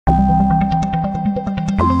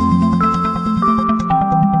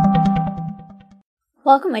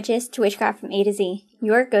Welcome, witches, to Witchcraft from A to Z,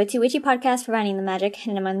 your go-to witchy podcast providing the magic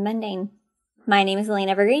hidden among the mundane. My name is Elaine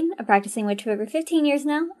Evergreen, a practicing witch for over 15 years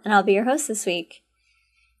now, and I'll be your host this week.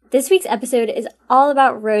 This week's episode is all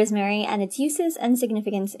about rosemary and its uses and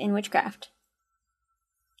significance in witchcraft.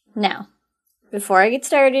 Now, before I get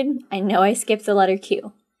started, I know I skipped the letter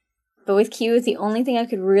Q, but with Q, the only thing I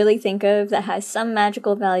could really think of that has some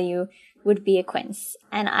magical value would be a quince.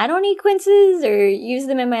 And I don't eat quinces or use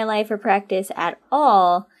them in my life or practice at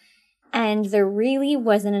all, and there really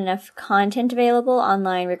wasn't enough content available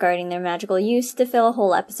online regarding their magical use to fill a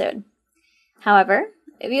whole episode. However,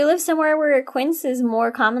 if you live somewhere where a quince is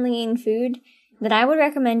more commonly in food, then I would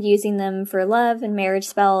recommend using them for love and marriage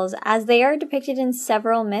spells, as they are depicted in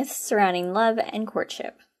several myths surrounding love and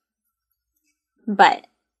courtship. But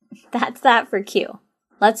that's that for Q.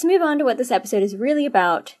 Let's move on to what this episode is really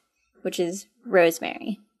about, which is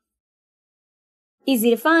rosemary. Easy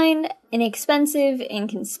to find, inexpensive,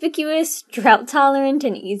 inconspicuous, drought-tolerant,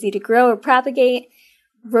 and easy to grow or propagate,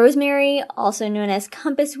 rosemary, also known as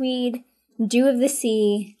compass weed, dew of the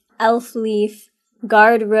sea, elf leaf,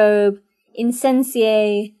 guard robe,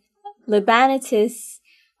 incensier, libanitis,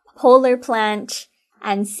 polar plant,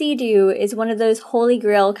 and sea dew, is one of those holy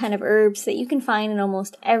grail kind of herbs that you can find in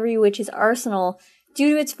almost every witch's arsenal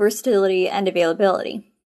due to its versatility and availability.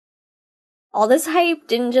 All this hype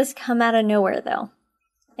didn't just come out of nowhere, though.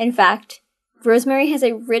 In fact, rosemary has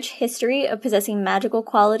a rich history of possessing magical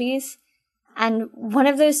qualities, and one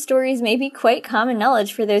of those stories may be quite common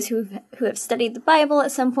knowledge for those who have studied the Bible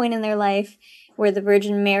at some point in their life, where the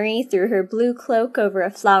Virgin Mary threw her blue cloak over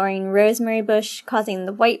a flowering rosemary bush, causing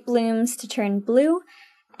the white blooms to turn blue,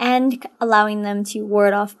 and allowing them to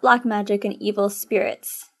ward off black magic and evil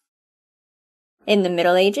spirits. In the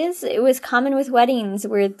Middle Ages, it was common with weddings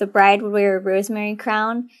where the bride would wear a rosemary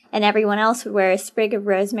crown and everyone else would wear a sprig of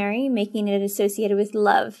rosemary, making it associated with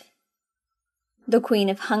love. The Queen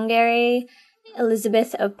of Hungary,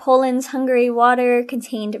 Elizabeth of Poland's Hungary water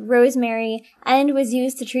contained rosemary and was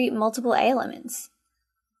used to treat multiple ailments.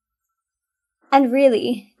 And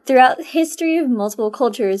really, throughout the history of multiple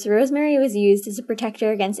cultures, rosemary was used as a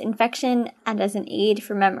protector against infection and as an aid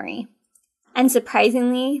for memory. And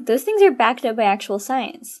surprisingly, those things are backed up by actual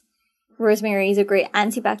science. Rosemary is a great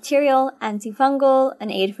antibacterial, antifungal,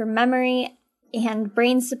 an aid for memory and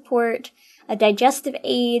brain support, a digestive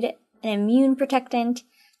aid, an immune protectant,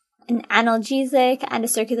 an analgesic, and a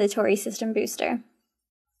circulatory system booster.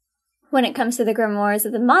 When it comes to the grimoires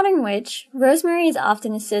of the modern witch, rosemary is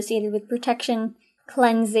often associated with protection,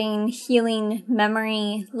 cleansing, healing,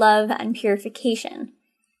 memory, love, and purification.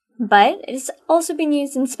 But it's also been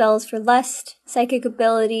used in spells for lust, psychic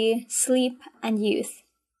ability, sleep, and youth.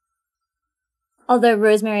 Although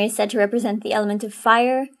rosemary is said to represent the element of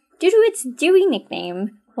fire, due to its dewy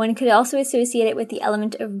nickname, one could also associate it with the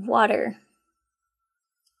element of water.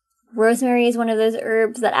 Rosemary is one of those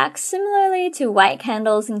herbs that acts similarly to white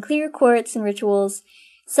candles and clear quartz in rituals,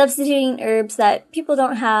 substituting herbs that people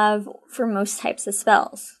don't have for most types of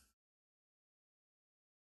spells.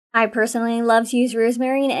 I personally love to use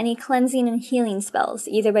rosemary in any cleansing and healing spells,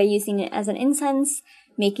 either by using it as an incense,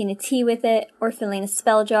 making a tea with it, or filling a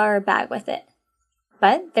spell jar or bag with it.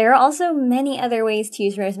 But there are also many other ways to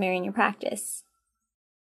use rosemary in your practice.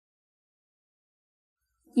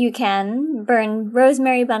 You can burn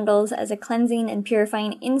rosemary bundles as a cleansing and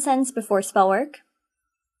purifying incense before spell work,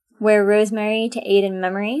 wear rosemary to aid in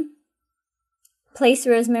memory, place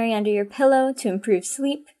rosemary under your pillow to improve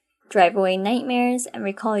sleep, drive away nightmares, and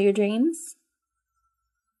recall your dreams.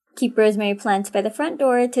 Keep rosemary plants by the front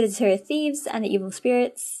door to deter thieves and evil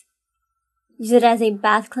spirits. Use it as a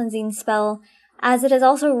bath cleansing spell, as it is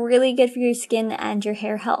also really good for your skin and your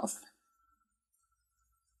hair health.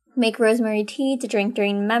 Make rosemary tea to drink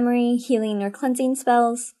during memory, healing, or cleansing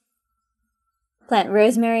spells. Plant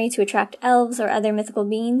rosemary to attract elves or other mythical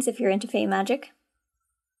beings if you're into fae magic.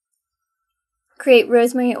 Create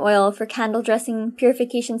rosemary oil for candle dressing,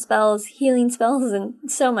 purification spells, healing spells, and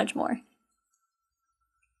so much more.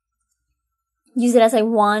 Use it as a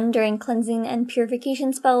wand during cleansing and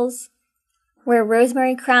purification spells. Wear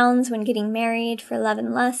rosemary crowns when getting married for love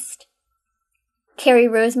and lust. Carry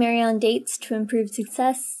rosemary on dates to improve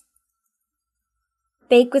success.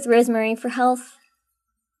 Bake with rosemary for health.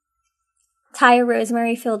 Tie a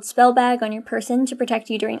rosemary-filled spell bag on your person to protect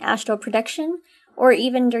you during astral projection, or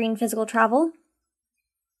even during physical travel.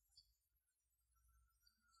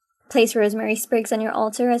 Place rosemary sprigs on your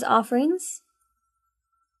altar as offerings.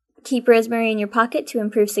 Keep rosemary in your pocket to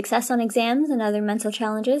improve success on exams and other mental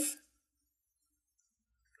challenges.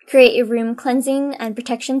 Create a room cleansing and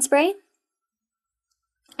protection spray.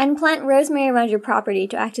 And plant rosemary around your property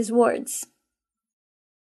to act as wards.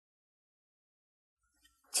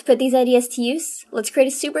 To put these ideas to use, let's create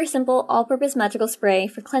a super simple all-purpose magical spray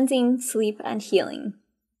for cleansing, sleep, and healing.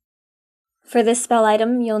 For this spell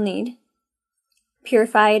item, you'll need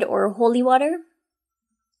purified or holy water,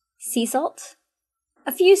 sea salt,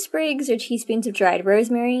 a few sprigs or teaspoons of dried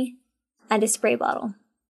rosemary, and a spray bottle.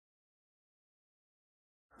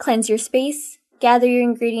 Cleanse your space, gather your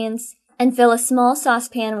ingredients, and fill a small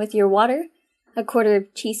saucepan with your water, a quarter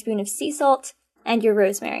teaspoon of sea salt, and your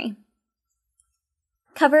rosemary.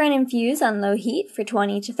 Cover and infuse on low heat for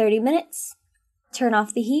 20 to 30 minutes. Turn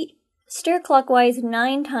off the heat, stir clockwise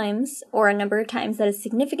 9 times, or a number of times that is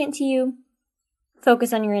significant to you.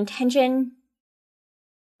 Focus on your intention,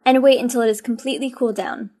 and wait until it is completely cooled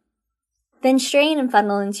down. Then strain and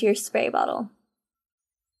funnel into your spray bottle.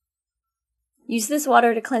 Use this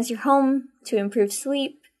water to cleanse your home, to improve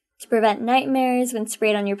sleep, to prevent nightmares when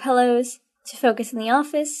sprayed on your pillows, to focus in the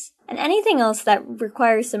office, and anything else that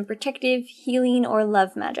requires some protective, healing, or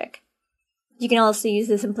love magic. You can also use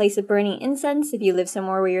this in place of burning incense if you live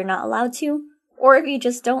somewhere where you're not allowed to, or if you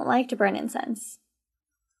just don't like to burn incense.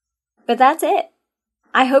 But that's it!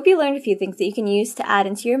 I hope you learned a few things that you can use to add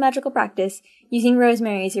into your magical practice using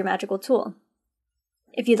rosemary as your magical tool.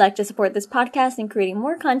 If you'd like to support this podcast and creating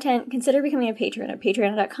more content, consider becoming a patron at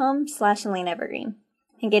patreon.com/ElaineEvergreen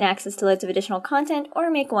and gain access to loads of additional content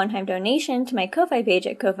or make a one-time donation to my Ko-Fi page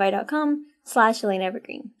at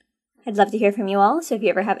ko-fi.com/ElaineEvergreen. I'd love to hear from you all, so if you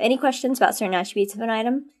ever have any questions about certain attributes of an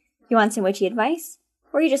item, you want some witchy advice,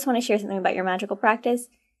 or you just want to share something about your magical practice,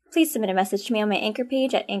 please submit a message to me on my Anchor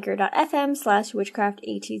page at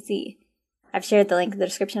anchor.fm/witchcraftatz. I've shared the link in the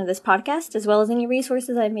description of this podcast, as well as any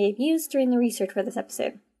resources I may have used during the research for this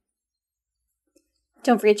episode.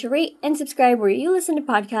 Don't forget to rate and subscribe where you listen to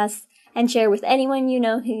podcasts, and share with anyone you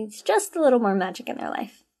know who needs just a little more magic in their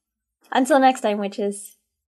life. Until next time, witches.